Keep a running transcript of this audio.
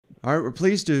All right, we're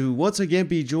pleased to once again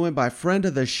be joined by friend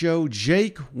of the show,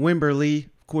 Jake Wimberly.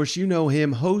 Of course, you know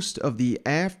him, host of the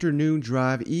Afternoon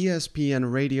Drive,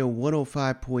 ESPN Radio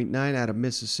 105.9 out of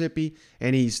Mississippi,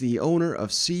 and he's the owner of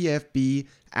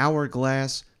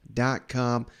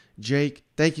CFBHourglass.com. Jake,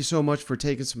 thank you so much for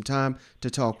taking some time to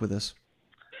talk with us.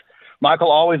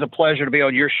 Michael, always a pleasure to be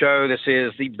on your show. This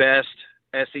is the best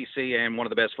SEC and one of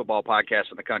the best football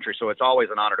podcasts in the country, so it's always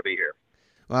an honor to be here.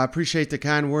 Well, I appreciate the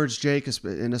kind words, Jake,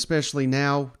 and especially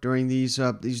now during these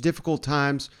difficult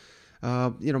times.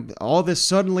 All this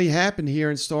suddenly happened here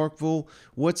in Starkville.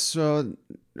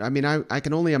 I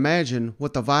can only imagine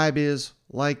what the vibe is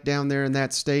like down there in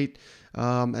that state.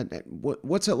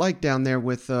 What's it like down there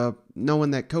with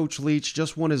knowing that Coach Leach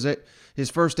just won his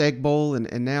first Egg Bowl,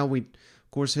 and now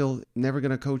of course, he'll never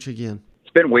going to coach again?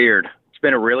 It's been weird. It's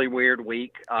been a really weird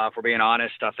week, for being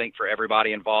honest. I think for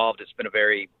everybody involved, it's been a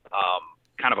very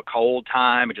kind of a cold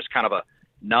time and just kind of a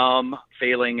numb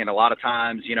feeling. And a lot of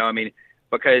times,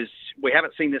 because we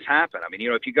haven't seen this happen.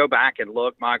 If you go back and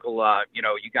look, Michael,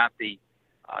 you got the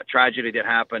tragedy that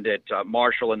happened at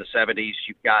Marshall in the 70s.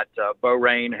 You've got Bo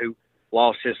Rain, who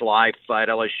lost his life at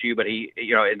LSU, but he,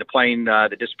 in the plane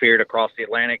that disappeared across the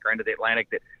Atlantic or into the Atlantic,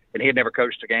 and he had never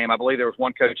coached a game. I believe there was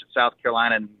one coach in South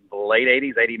Carolina in the late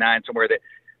 80s, 89, somewhere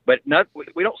but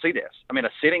we don't see this. A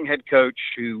sitting head coach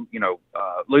who,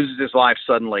 loses his life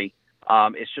suddenly.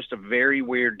 It's just a very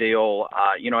weird deal.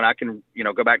 And I can,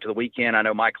 go back to the weekend. I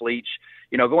know Mike Leach,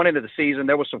 going into the season,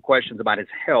 there was some questions about his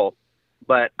health,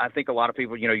 but I think a lot of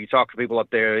people, you talk to people up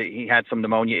there, he had some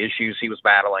pneumonia issues he was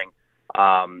battling.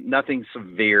 Nothing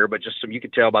severe, but just some, you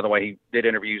could tell by the way he did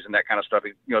interviews and that kind of stuff,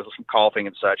 some coughing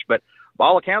and such, but by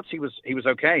all accounts, he was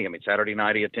okay. Saturday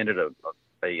night he attended a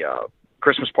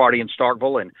Christmas party in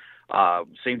Starkville and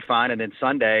seemed fine. And then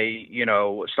Sunday,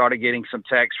 started getting some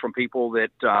texts from people that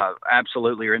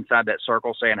absolutely are inside that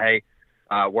circle saying, hey,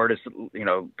 word is,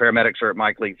 paramedics are at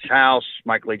Mike Leach's house.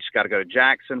 Mike Leach's got to go to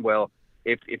Jackson. Well,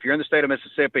 if you're in the state of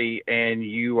Mississippi and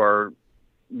you are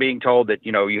being told that,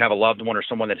 you have a loved one or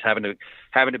someone that's having to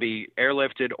be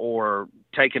airlifted or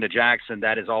taken to Jackson,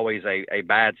 that is always a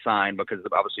bad sign, because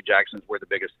obviously Jackson's where the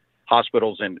biggest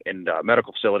hospitals and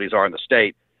medical facilities are in the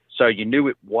state. So you knew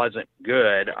it wasn't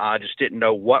good. I just didn't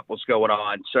know what was going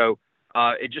on. So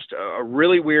it just a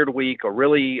really weird week,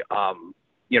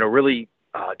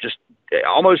 just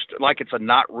almost like it's a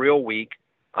not real week,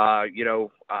 as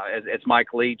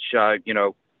Mike Leach,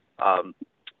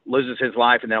 loses his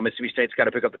life, and now Mississippi State's got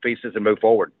to pick up the pieces and move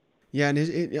forward. Yeah, and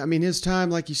his time,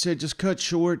 like you said, just cut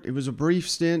short. It was a brief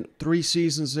stint, 3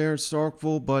 seasons there at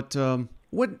Starkville. But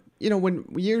when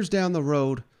years down the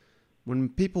road, when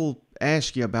people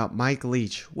ask you about Mike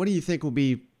Leach, what do you think will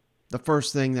be the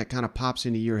first thing that kind of pops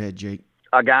into your head, Jake?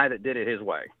 A guy that did it his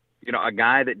way. A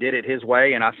guy that did it his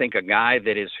way, and I think a guy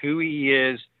that is who he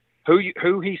is,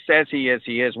 who he says he is,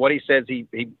 what he says he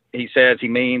says he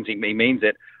means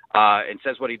it, and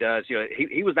says what he does.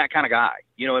 He was that kind of guy.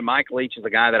 And Mike Leach is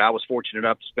a guy that I was fortunate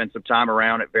enough to spend some time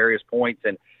around at various points,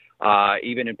 and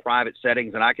even in private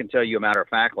settings. And I can tell you, matter of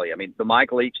factly, the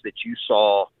Mike Leach that you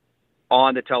saw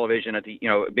on the television at the,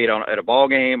 be it at a ball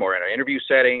game or in an interview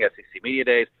setting, SEC Media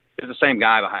Days, is the same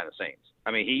guy behind the scenes.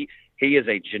 He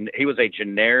was a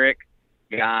generic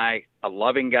guy, a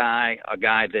loving guy, a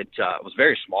guy that was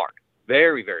very smart,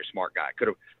 very, very smart guy. Could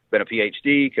have been a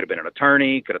PhD, could have been an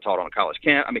attorney, could have taught on a college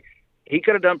camp. He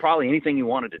could have done probably anything he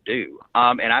wanted to do.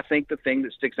 And I think the thing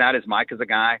that sticks out is Mike is a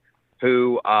guy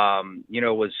who,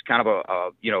 was kind of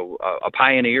a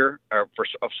pioneer of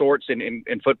sorts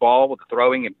in football with the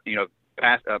throwing and,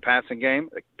 passing game,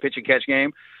 pitch and catch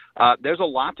game. There's a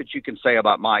lot that you can say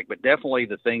about Mike, but definitely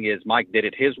the thing is Mike did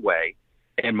it his way,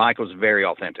 and Mike was very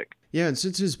authentic. Yeah, and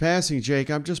since his passing, Jake,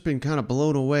 I've just been kind of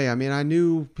blown away. I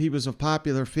knew he was a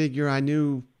popular figure. I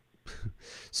knew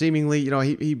seemingly,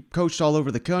 he coached all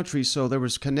over the country, so there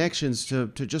was connections to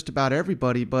just about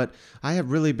everybody, but I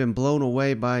have really been blown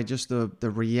away by just the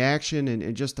reaction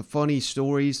and just the funny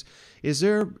stories. Is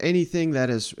there anything that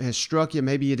has struck you,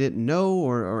 maybe you didn't know,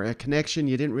 or a connection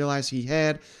you didn't realize he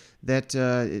had that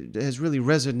has really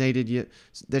resonated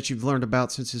that you've learned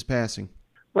about since his passing?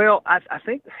 Well, I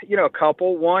think, a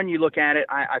couple. One, you look at it,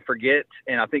 I forget,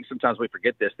 and I think sometimes we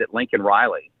forget this, that Lincoln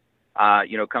Riley,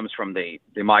 comes from the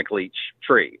Mike Leach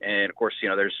tree. And of course,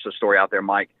 there's a story out there.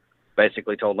 Mike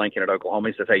basically told Lincoln at Oklahoma,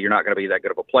 he says, hey, you're not going to be that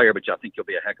good of a player, but I think you'll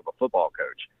be a heck of a football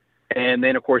coach. And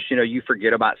then of course, you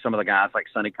forget about some of the guys like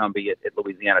Sonny Cumbie at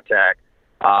Louisiana Tech,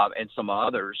 and some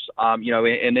others,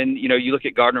 and then, you look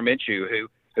at Gardner Minshew,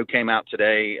 who came out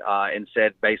today, and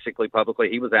said basically publicly,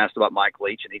 he was asked about Mike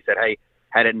Leach, and he said, hey,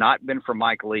 had it not been for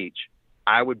Mike Leach,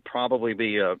 I would probably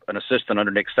be an assistant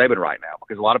under Nick Saban right now,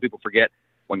 because a lot of people forget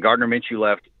when Gardner Minshew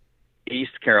left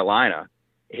East Carolina,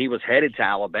 he was headed to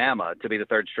Alabama to be the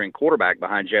third string quarterback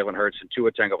behind Jalen Hurts and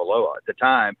Tua Tagovailoa at the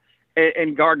time.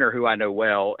 And Gardner, who I know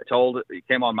well, he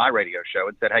came on my radio show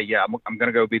and said, hey, yeah, I'm going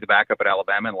to go be the backup at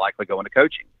Alabama and likely go into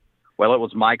coaching. Well, it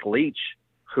was Mike Leach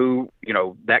who,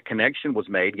 that connection was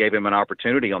made, gave him an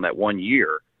opportunity on that 1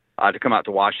 year to come out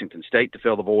to Washington State to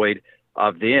fill the void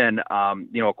of then,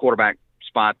 a quarterback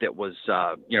spot that was,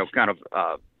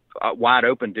 wide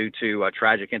open due to a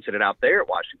tragic incident out there at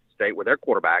Washington State where their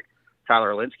quarterback,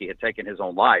 Tyler Alinsky, had taken his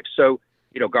own life. So,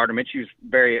 Gardner Minshew's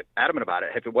very adamant about it.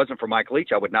 If it wasn't for Mike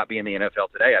Leach, I would not be in the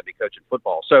NFL today. I'd be coaching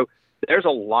football. So there's a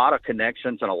lot of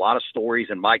connections and a lot of stories,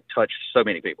 and Mike touched so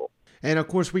many people. And, of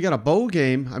course, we got a bowl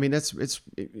game. I mean, it's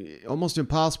almost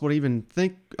impossible to even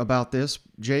think about this,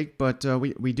 Jake, but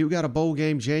we do got a bowl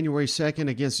game January 2nd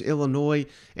against Illinois.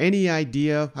 Any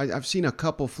idea? I've seen a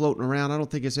couple floating around. I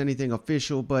don't think it's anything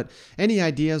official, but any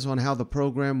ideas on how the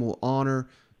program will honor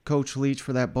Coach Leach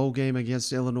for that bowl game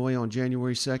against Illinois on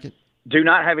January 2nd? Do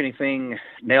not have anything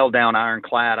nailed down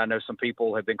ironclad. I know some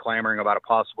people have been clamoring about a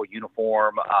possible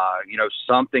uniform,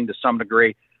 something to some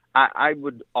degree. I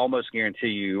would almost guarantee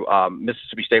you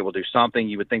Mississippi State will do something.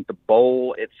 You would think the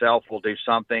bowl itself will do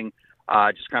something,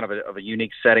 just kind of a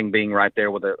unique setting, being right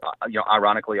there with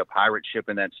ironically a pirate ship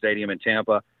in that stadium in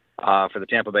Tampa for the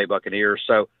Tampa Bay Buccaneers.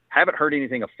 So haven't heard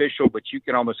anything official, but you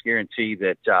can almost guarantee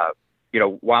that,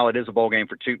 while it is a bowl game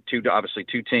for two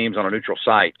teams on a neutral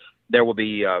site, there will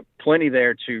be plenty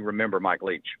there to remember Mike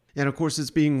Leach. And, of course, it's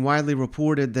being widely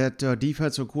reported that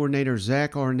defensive coordinator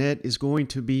Zach Arnett is going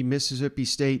to be Mississippi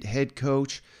State head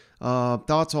coach.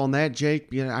 Thoughts on that, Jake?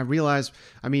 I realize,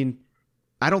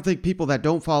 I don't think people that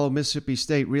don't follow Mississippi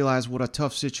State realize what a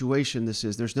tough situation this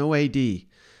is. There's no AD.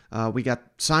 We got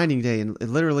signing day in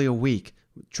literally a week.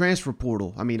 Transfer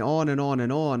portal. On and on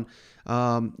and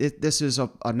on. This is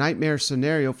a nightmare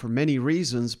scenario for many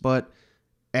reasons, but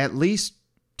at least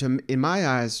in my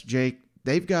eyes, Jake,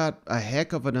 they've got a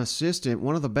heck of an assistant,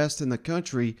 one of the best in the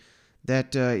country,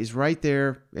 that is right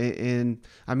there. And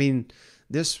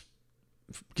this,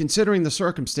 considering the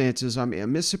circumstances,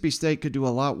 Mississippi State could do a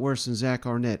lot worse than Zach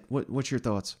Arnett. What's your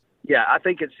thoughts? Yeah, I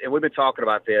think and we've been talking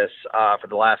about this for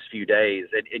the last few days.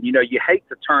 And you hate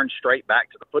to turn straight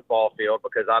back to the football field,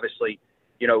 because obviously,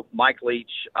 Mike Leach,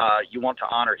 you want to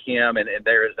honor him. And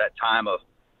there is that time of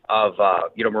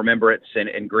remembrance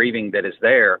and grieving that is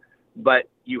there. But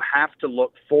you have to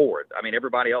look forward.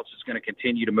 Everybody else is going to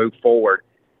continue to move forward.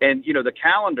 And, the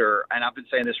calendar, and I've been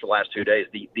saying this for the last 2 days,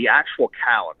 the actual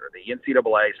calendar, the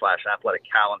NCAA/athletic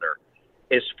calendar,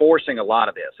 is forcing a lot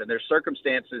of this. And there's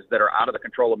circumstances that are out of the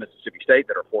control of Mississippi State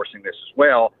that are forcing this as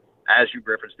well. As you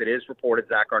referenced, it is reported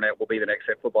Zach Arnett will be the next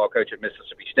head football coach at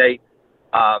Mississippi State.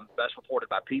 That's reported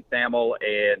by Pete Thamel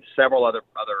and several other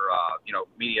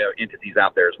media entities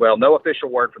out there as well. No official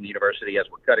word from the university as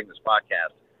we're cutting this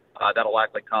podcast. That'll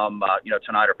likely come,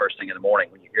 tonight or first thing in the morning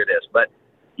when you hear this. But,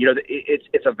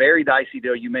 it's a very dicey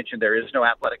deal. You mentioned there is no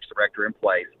athletics director in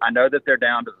place. I know that they're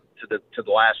down to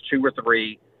the last 2 or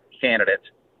 3 candidates.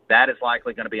 That is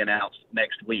likely going to be announced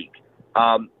next week.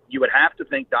 You would have to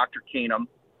think Dr. Keenum,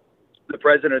 the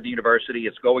president of the university,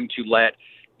 is going to let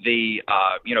the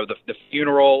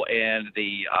funeral and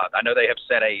I know they have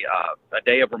set a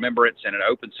day of remembrance and an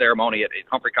open ceremony at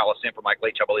Humphrey Coliseum for Mike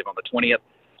Leach, I believe, on the 20th.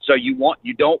 So you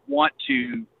don't want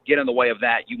to get in the way of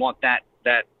that. You want that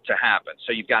to happen.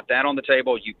 So you've got that on the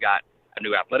table. You've got a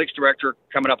new athletics director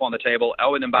coming up on the table.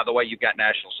 Oh, and then, by the way, you've got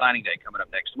National Signing Day coming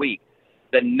up next week.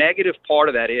 The negative part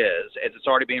of that is, as it's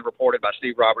already being reported by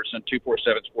Steve Robertson,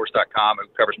 247sports.com, who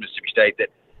covers Mississippi State, that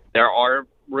there are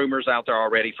rumors out there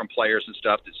already from players and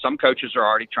stuff that some coaches are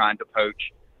already trying to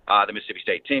poach the Mississippi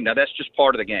State team. Now, that's just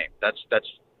part of the game. That's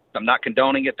I'm not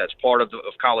condoning it. That's part of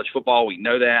college football. We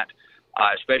know that.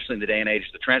 Especially in the day and age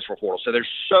of the transfer portal. So there's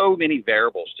so many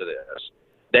variables to this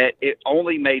that it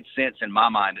only made sense in my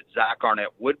mind that Zach Arnett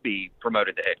would be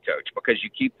promoted to head coach, because you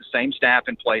keep the same staff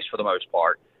in place for the most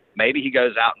part. Maybe he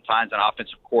goes out and finds an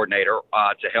offensive coordinator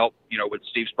to help, with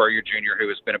Steve Spurrier Jr., who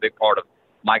has been a big part of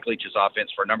Mike Leach's offense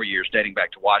for a number of years, dating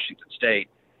back to Washington State.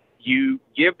 You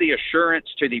give the assurance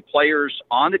to the players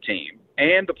on the team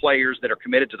and the players that are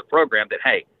committed to the program that,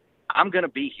 hey, I'm going to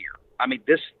be here.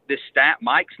 This staff,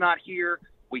 Mike's not here.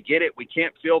 We get it. We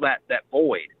can't fill that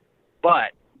void.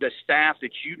 But the staff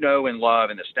that you know and love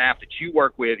and the staff that you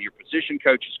work with, your position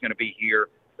coach is going to be here.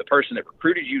 The person that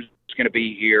recruited you is going to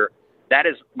be here. That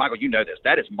is, Michael, you know this,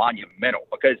 that is monumental,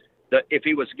 because if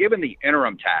he was given the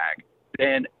interim tag,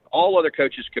 then all other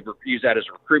coaches could use that as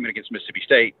a recruitment against Mississippi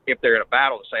State if they're in a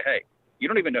battle to say, hey, you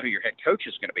don't even know who your head coach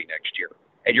is going to be next year.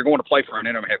 and you're going to play for an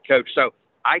interim head coach. So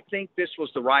I think this was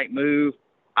the right move.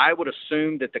 I would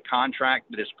assume that the contract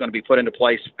that is going to be put into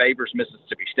place favors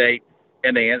Mississippi State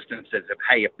in the instances of,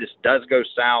 hey, if this does go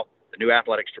south, the new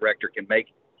athletics director can make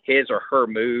his or her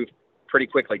move pretty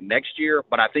quickly next year.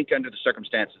 But I think under the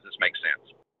circumstances, this makes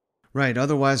sense. Right.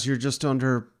 Otherwise, you're just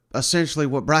under essentially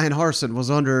what Brian Harsin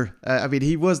was under. I mean,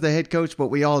 he was the head coach, but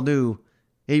we all knew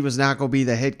he was not going to be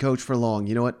the head coach for long.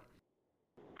 You know what?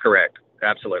 Correct.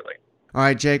 Absolutely. All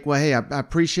right, Jake. Well, hey, I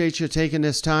appreciate you taking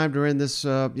this time during this,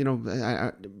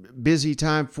 busy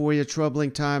time for you,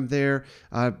 troubling time there.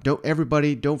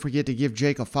 Don't forget to give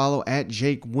Jake a follow at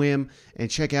Jake Wim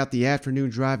and check out the Afternoon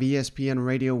Drive, ESPN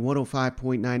Radio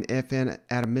 105.9 FM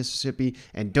out of Mississippi.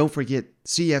 And don't forget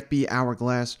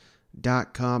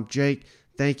CFBHourglass.com. Jake,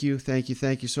 thank you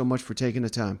so much for taking the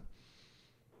time.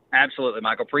 Absolutely,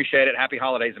 Michael. Appreciate it. Happy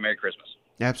holidays and Merry Christmas.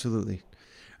 Absolutely.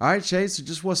 All right, Chase, so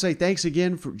just want to say thanks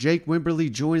again for Jake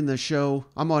Wimberly joining the show.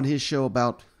 I'm on his show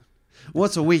about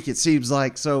once a week, it seems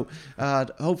like. So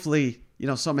hopefully,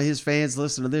 some of his fans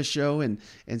listen to this show and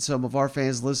some of our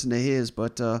fans listen to his.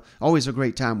 But always a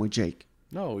great time with Jake.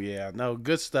 Oh, yeah. No,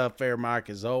 good stuff there,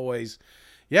 Mike, as always.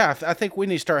 Yeah, I think we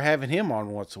need to start having him on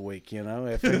once a week,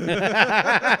 If